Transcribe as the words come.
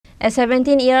A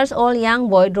 17-year-old young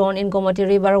boy drowned in Gomati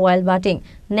River while bathing.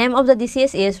 Name of the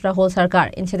deceased is Rahul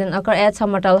Sarkar. Incident occurred at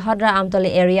Samatal Hadra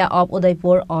Amtali area of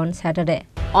Udaipur on Saturday.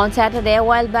 On Saturday,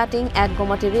 while bathing at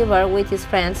Gomati River with his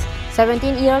friends,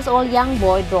 17-year-old young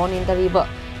boy drowned in the river.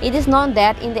 It is known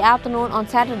that in the afternoon on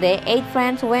Saturday, 8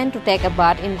 friends went to take a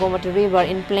bath in Gomati River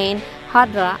in plain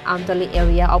Hadra Amtali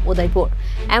area of Udaipur.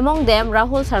 Among them,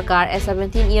 Rahul Sarkar, a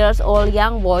 17-year-old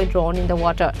young boy, drowned in the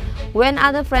water. When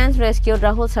other friends rescued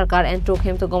Rahul Sarkar and took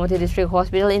him to Gomati District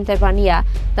Hospital in TRIPURA,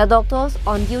 the doctors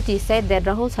on duty said that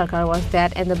Rahul Sarkar was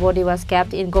dead and the body was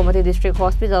kept in Gomati District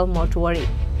Hospital mortuary.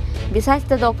 Besides,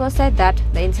 the doctor said that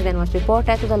the incident was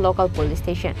reported to the local police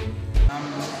station.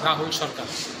 Rahul Sarkar.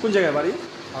 কোন জায়গায় বাড়ি?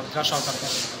 Hadra Amtali.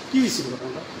 কি হয়েছিল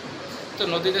ঘটনাটা? তো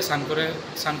নদীতে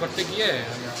স্নান করতে গিয়ে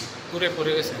পুরে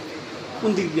পড়ে গেছে।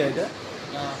 কোন দিক দিয়ে এটা?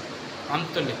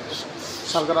 আমতলি।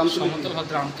 সরকার আমতলি। সমতল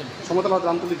হাদরা আমতলি। সমতল হাদরা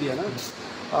আমতলি দিয়ে না?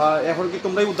 এখন কি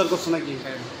তোমরাই উদ্ধার করছো নাকি?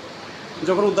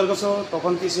 যখন উদ্ধার করছো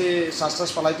তখন কি সে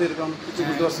শ্বাস পালাইতে এরকম কিছু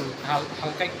বুঝতে পারছো?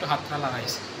 হালকা একটু হাতটা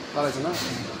লাগাইছে না?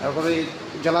 এরপরে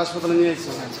জেলা হাসপাতালে নিয়ে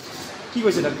এসেছো। কি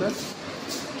কইছে ডাক্তার?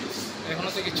 এখনো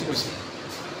তো কিছু কইছে।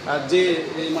 আর যে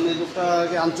মানে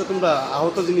লোকটাকে আনছো তোমরা,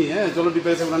 আহত যিনি জলে ডুবে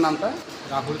গেছে ওনার নামটা?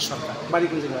 রাহুল সরকার। বাড়ি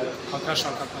কোন জায়গায়? হাদরা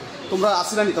সরকার। তোমরা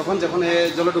আসিলানি তখন যখন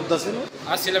জলে ডুবতেছিল?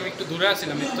 আসছিলাম, একটু দূরে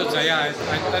আসছিলাম, একটু যাই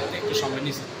আইতে একটু সময়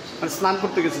নিয়েছি। মানে স্নান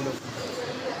করতে গেছিল?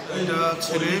 এটা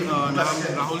ছেলে নাম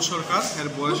রাহুল সরকার, এর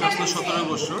বয়স আসলো 17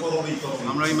 বছর।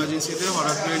 আমরা ইমার্জেন্সিতে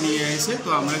হঠাৎ করে নিয়ে এসে তো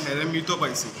আমরা হেরে মৃত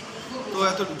পাইছি। তো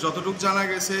যতটুকু জানা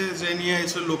গেছে যে নিয়ে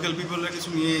এসেছিল লোকাল পিপলরা, কিছু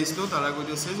নিয়ে এসেছিল, তারা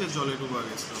কইতেছে যে জলে ডুবা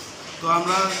গেছিল। তো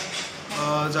আমরা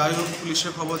যাই হোক পুলিশে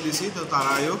খবর দিয়েছি, তো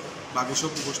তারাই হোক বাকি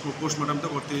সব পোস্টমর্টম তো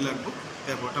করতেই লাগবে,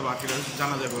 তারপরটা বাকিরা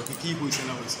জানা যাবে কি হয়েছে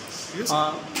না হয়েছে। ঠিক আছে,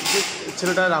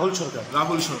 ছেলেটা রাহুল সরকার।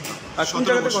 রাহুল সরকার।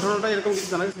 ঘটনাটা এরকম কিছু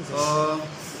জানা গেছে?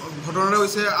 ঘটনাটা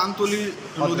হয়েছে আমতলি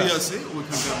নদী আছে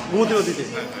ওইখানটা, গোমতী নদীতে।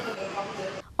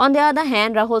 On the other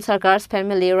hand, Rahul Sarkar's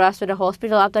family rushed to the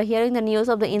hospital after hearing the news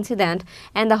of the incident,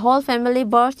 and the whole family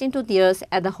burst into tears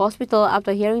at the hospital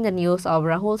after hearing the news of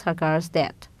Rahul Sarkar's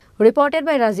death. Reported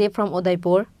by Rajiv from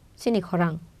Udaipur, Sinik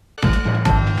Horang.